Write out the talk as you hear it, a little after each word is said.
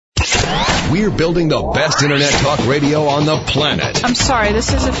We're building the best internet talk radio on the planet. I'm sorry,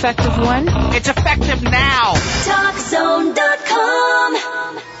 this is effective when? It's effective now. TalkZone.com.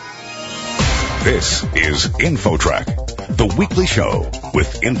 This is InfoTrack, the weekly show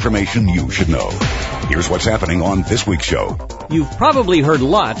with information you should know. Here's what's happening on this week's show. You've probably heard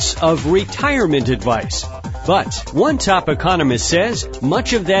lots of retirement advice, but one top economist says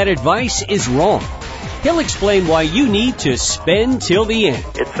much of that advice is wrong. He'll explain why you need to spend till the end.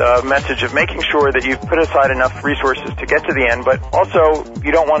 It's a message of making sure that you've put aside enough resources to get to the end, but also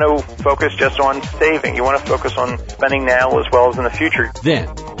you don't want to focus just on saving. You want to focus on spending now as well as in the future. Then,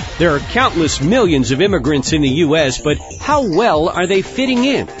 there are countless millions of immigrants in the U.S., but how well are they fitting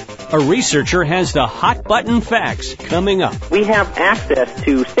in? A researcher has the hot-button facts coming up. We have access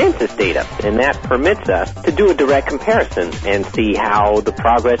to census data, and that permits us to do a direct comparison and see how the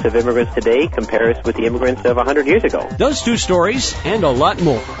progress of immigrants today compares with the immigrants of 100 years ago. Those two stories and a lot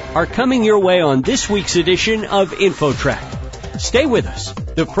more are coming your way on this week's edition of InfoTrack. Stay with us.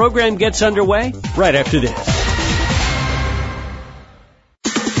 The program gets underway right after this.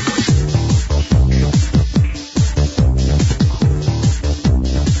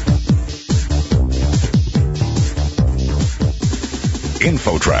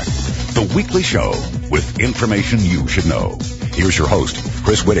 InfoTrack, the weekly show with information you should know. Here's your host,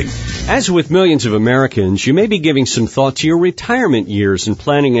 Chris Whitting. As with millions of Americans, you may be giving some thought to your retirement years and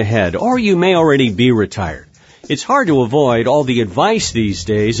planning ahead, or you may already be retired. It's hard to avoid all the advice these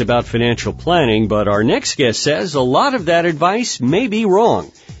days about financial planning, but our next guest says a lot of that advice may be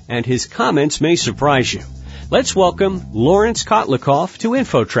wrong, and his comments may surprise you. Let's welcome Lawrence Kotlikoff to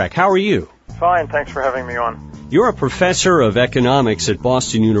InfoTrack. How are you? Fine, thanks for having me on. You're a professor of economics at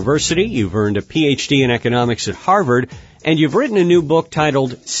Boston University. You've earned a PhD in economics at Harvard, and you've written a new book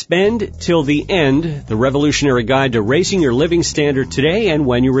titled Spend Till the End, The Revolutionary Guide to Raising Your Living Standard Today and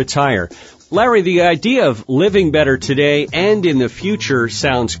When You Retire. Larry, the idea of living better today and in the future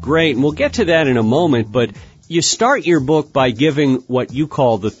sounds great, and we'll get to that in a moment, but you start your book by giving what you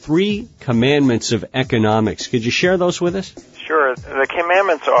call the 3 commandments of economics. Could you share those with us? Sure. The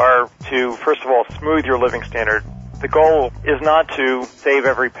commandments are to, first of all, smooth your living standard. The goal is not to save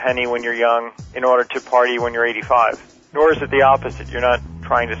every penny when you're young in order to party when you're 85. Nor is it the opposite. You're not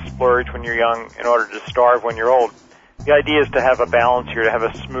trying to splurge when you're young in order to starve when you're old. The idea is to have a balance here, to have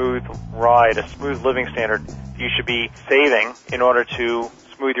a smooth ride, a smooth living standard. You should be saving in order to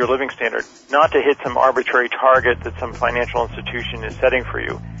smooth your living standard, not to hit some arbitrary target that some financial institution is setting for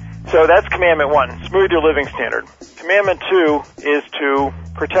you. So that's commandment 1, smooth your living standard. Commandment 2 is to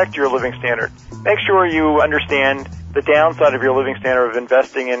protect your living standard. Make sure you understand the downside of your living standard of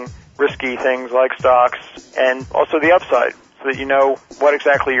investing in risky things like stocks and also the upside so that you know what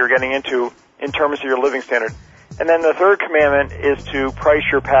exactly you're getting into in terms of your living standard. And then the third commandment is to price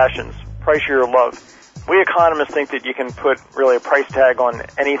your passions, price your love. We economists think that you can put really a price tag on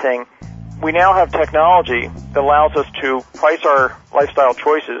anything. We now have technology that allows us to price our lifestyle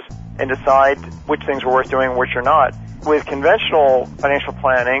choices and decide which things are worth doing and which are not. With conventional financial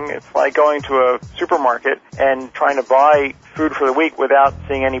planning, it's like going to a supermarket and trying to buy food for the week without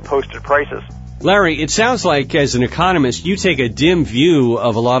seeing any posted prices. Larry, it sounds like as an economist, you take a dim view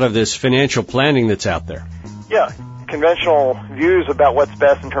of a lot of this financial planning that's out there. Yeah, conventional views about what's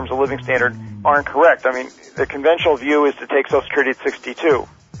best in terms of living standard aren't correct. I mean, the conventional view is to take Social Security at 62.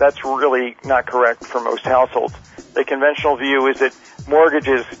 That's really not correct for most households. The conventional view is that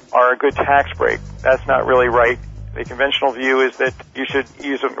mortgages are a good tax break. That's not really right. The conventional view is that you should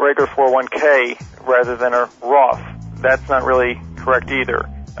use a regular 401k rather than a Roth. That's not really correct either.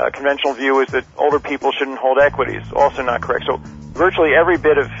 A conventional view is that older people shouldn't hold equities. Also not correct. So virtually every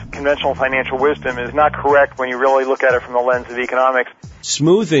bit of conventional financial wisdom is not correct when you really look at it from the lens of economics.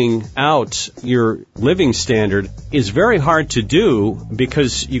 Smoothing out your living standard is very hard to do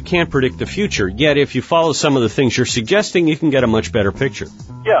because you can't predict the future. Yet if you follow some of the things you're suggesting, you can get a much better picture.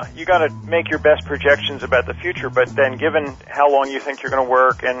 Yeah, you got to make your best projections about the future, but then given how long you think you're going to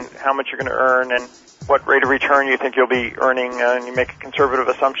work and how much you're going to earn and what rate of return you think you'll be earning, and you make conservative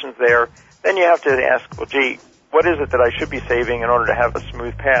assumptions there, then you have to ask, well, gee, what is it that I should be saving in order to have a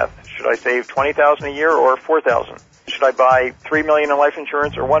smooth path? Should I save $20,000 a year or $4,000? Should I buy $3 million in life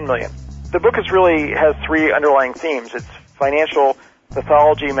insurance or $1 million? The book really has 3 underlying themes. It's financial,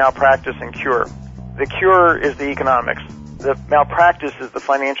 pathology, malpractice, and cure. The cure is the economics. The malpractice is the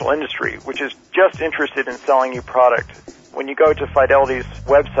financial industry, which is just interested in selling you product. When you go to Fidelity's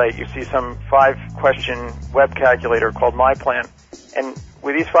website, you see some 5-question web calculator called MyPlan. And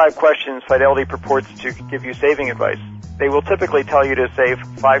with these 5 questions, Fidelity purports to give you saving advice. They will typically tell you to save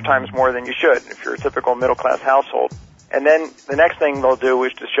 5 times more than you should if you're a typical middle-class household. And then the next thing they'll do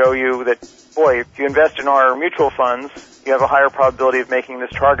is to show you that, boy, if you invest in our mutual funds, you have a higher probability of making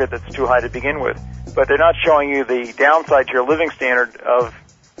this target that's too high to begin with. But they're not showing you the downside to your living standard of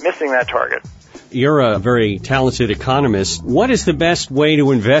missing that target. You're a very talented economist. What is the best way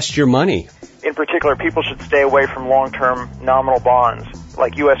to invest your money? In particular, people should stay away from long-term nominal bonds,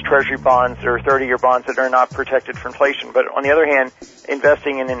 like U.S. Treasury bonds or 30-year bonds that are not protected from inflation. But on the other hand,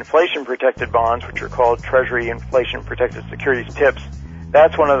 investing in inflation-protected bonds, which are called Treasury Inflation-Protected Securities TIPS,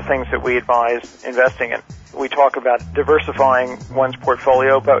 that's one of the things that we advise investing in. We talk about diversifying one's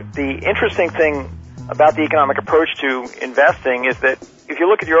portfolio, but the interesting thing about the economic approach to investing is that if you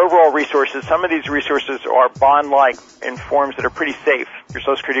look at your overall resources, some of these resources are bond-like in forms that are pretty safe. Your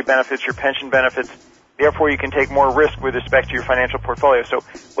Social Security benefits, your pension benefits. Therefore, you can take more risk with respect to your financial portfolio. So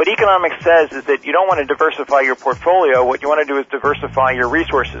what economics says is that you don't want to diversify your portfolio. What you want to do is diversify your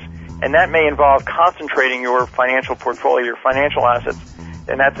resources. And that may involve concentrating your financial portfolio, your financial assets.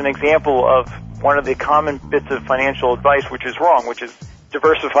 And that's an example of one of the common bits of financial advice which is wrong, which is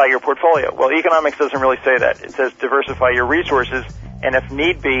diversify your portfolio. Well, economics doesn't really say that. It says diversify your resources, and if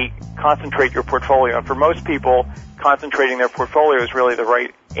need be, concentrate your portfolio. And for most people, concentrating their portfolio is really the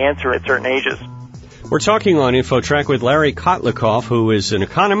right answer at certain ages. We're talking on InfoTrack with Larry Kotlikoff, who is an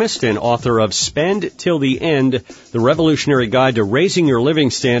economist and author of Spend Till the End, The Revolutionary Guide to Raising Your Living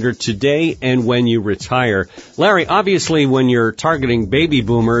Standard Today and When You Retire. Larry, obviously when you're targeting baby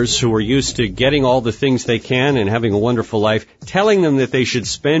boomers who are used to getting all the things they can and having a wonderful life, telling them that they should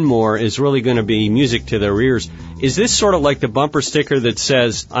spend more is really going to be music to their ears. Is this sort of like the bumper sticker that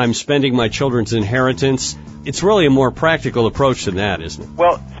says, I'm spending my children's inheritance? It's really a more practical approach than that, isn't it?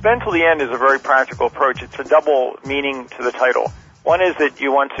 Well, Spend Till the End is a very practical approach. It's a double meaning to the title. One is that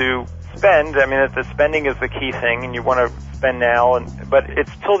you want to spend. I mean, that the spending is the key thing, and you want to spend now. But it's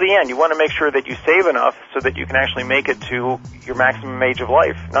till the end. You want to make sure that you save enough so that you can actually make it to your maximum age of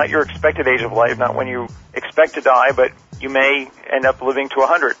life. Not your expected age of life, not when you expect to die, but you may end up living to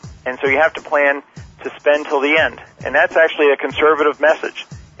 100. And so you have to plan to spend till the end. And that's actually a conservative message.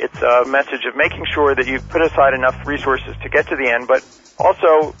 It's a message of making sure that you've put aside enough resources to get to the end, but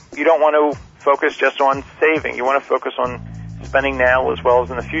also you don't want to focus just on saving. You want to focus on spending now as well as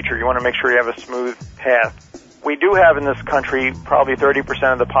in the future. You want to make sure you have a smooth path. We do have in this country probably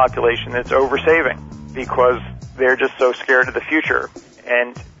 30% of the population that's oversaving because they're just so scared of the future,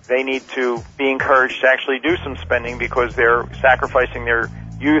 and they need to be encouraged to actually do some spending because they're sacrificing their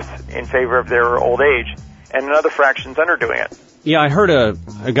youth in favor of their old age, and another fraction's underdoing it. Yeah, I heard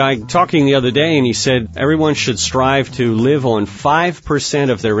a guy talking the other day, and he said everyone should strive to live on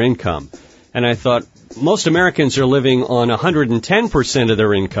 5% of their income. And I thought, most Americans are living on 110% of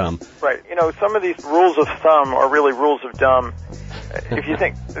their income. Right. You know, some of these rules of thumb are really rules of dumb. If you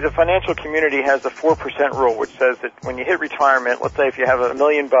think the financial community has the 4% rule, which says that when you hit retirement, let's say if you have $1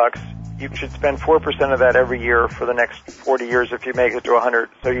 million, you should spend 4% of that every year for the next 40 years if you make it to 100.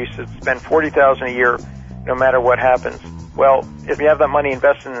 So you should spend $40,000 a year no matter what happens. Well, if you have that money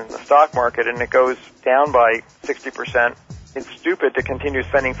invested in the stock market and it goes down by 60%, it's stupid to continue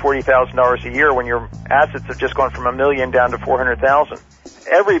spending $40,000 a year when your assets have just gone from $1 million down to $400,000.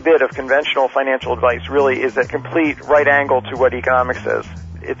 Every bit of conventional financial advice really is a complete right angle to what economics says.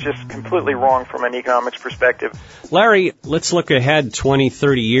 It's just completely wrong from an economics perspective. Larry, let's look ahead 20,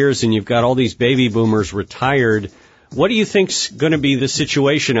 30 years, and you've got all these baby boomers retired. What do you think's going to be the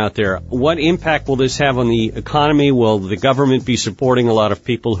situation out there? What impact will this have on the economy? Will the government be supporting a lot of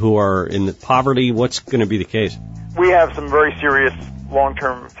people who are in poverty? What's going to be the case? We have some very serious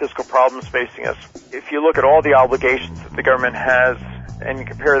long-term fiscal problems facing us. If you look at all the obligations that the government has and you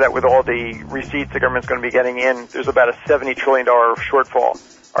compare that with all the receipts the government's going to be getting in, there's about a $70 trillion shortfall.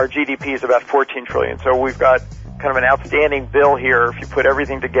 Our GDP is about $14 trillion. So we've got kind of an outstanding bill here. If you put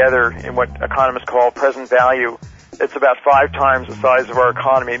everything together in what economists call present value, it's about 5 times the size of our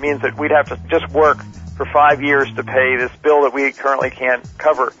economy. It means that we'd have to just work for 5 years to pay this bill that we currently can't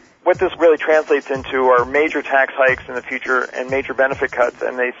cover. What this really translates into are major tax hikes in the future and major benefit cuts,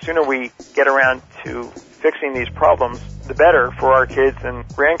 and the sooner we get around to fixing these problems, the better for our kids and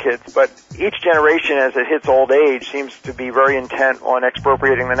grandkids. But each generation, as it hits old age, seems to be very intent on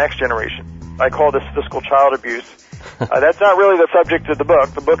expropriating the next generation. I call this fiscal child abuse. That's not really the subject of the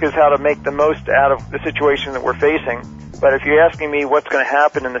book. The book is how to make the most out of the situation that we're facing. But if you're asking me what's going to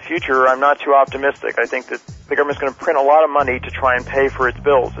happen in the future, I'm not too optimistic. I think that the government's going to print a lot of money to try and pay for its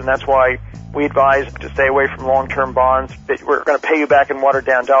bills, and that's why we advise to stay away from long-term bonds. That we're going to pay you back in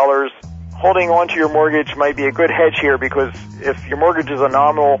watered-down dollars. Holding on to your mortgage might be a good hedge here because if your mortgage is a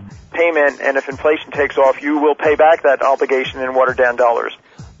nominal payment and if inflation takes off, you will pay back that obligation in watered-down dollars.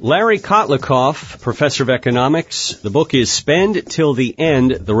 Larry Kotlikoff, professor of economics. The book is Spend Till the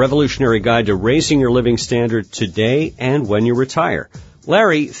End, The Revolutionary Guide to Raising Your Living Standard Today and When You Retire.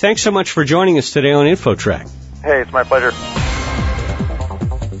 Larry, thanks so much for joining us today on InfoTrack. Hey, it's my pleasure.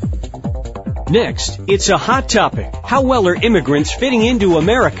 Next, it's a hot topic. How well are immigrants fitting into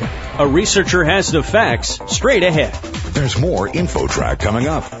America? A researcher has the facts straight ahead. There's more InfoTrack coming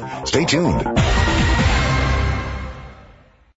up. Stay tuned.